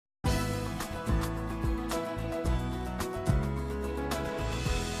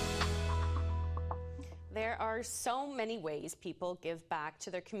are so many ways people give back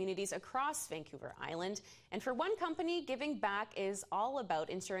to their communities across Vancouver Island. And for one company, giving back is all about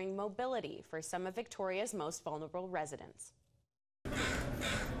ensuring mobility for some of Victoria's most vulnerable residents.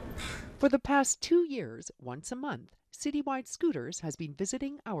 For the past 2 years, once a month, Citywide Scooters has been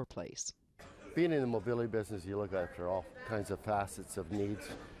visiting our place. Being in the mobility business, you look after all kinds of facets of needs,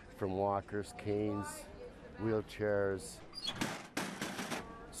 from walkers, canes, wheelchairs,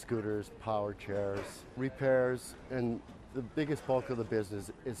 scooters, power chairs, repairs, and the biggest bulk of the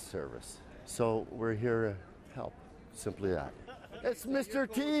business is service. So we're here to help, simply that. It's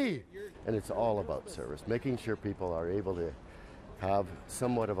Mr. T! And it's all about service, making sure people are able to have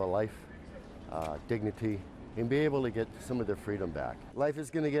somewhat of a life, dignity, and be able to get some of their freedom back. Life is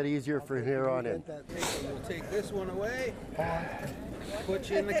going to get easier from here on in. We'll take this one away, put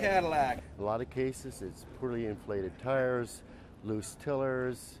you in the Cadillac. In a lot of cases, it's poorly inflated tires, loose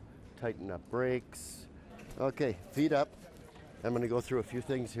tillers, tighten up brakes. Okay, feet up. I'm going to go through a few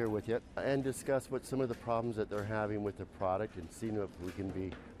things here with you and discuss what some of the problems that they're having with the product and seeing if we can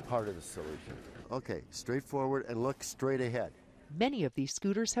be part of the solution. Okay, straight forward and look straight ahead. Many of these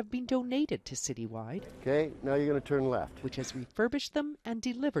scooters have been donated to Citywide. Okay, now you're going to turn left. Which has refurbished them and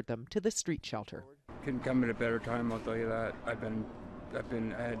delivered them to the street shelter. Couldn't come at a better time, I'll tell you that. I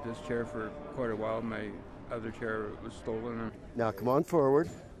had this chair for quite a while. My other chair was stolen. Now come on forward.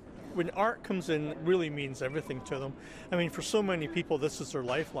 When art comes in, it really means everything to them. I mean, for so many people, this is their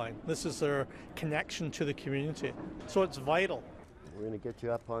lifeline. This is their connection to the community. So it's vital. We're going to get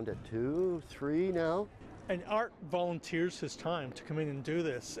you up onto 2, 3 now. And Art volunteers his time to come in and do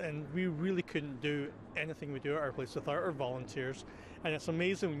this, and we really couldn't do anything we do at our place without our volunteers. And it's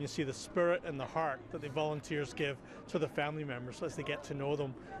amazing when you see the spirit and the heart that the volunteers give to the family members as they get to know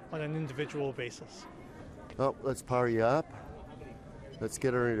them on an individual basis. Oh, let's power you up. Let's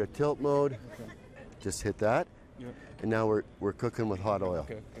get her into tilt mode. Just hit that. And now we're cooking with hot oil.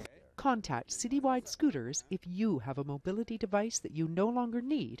 Contact Citywide Scooters if you have a mobility device that you no longer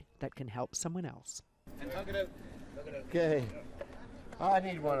need that can help someone else. And hug it out. Okay. I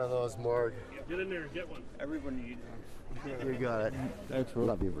need one of those, Morg. Get in there and get one. Everyone needs one. You got it. Thanks,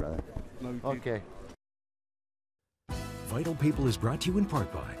 Love you, brother. Love you. Okay. Vital People is brought to you in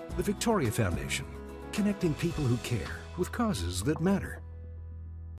part by the Victoria Foundation, connecting people who care with causes that matter.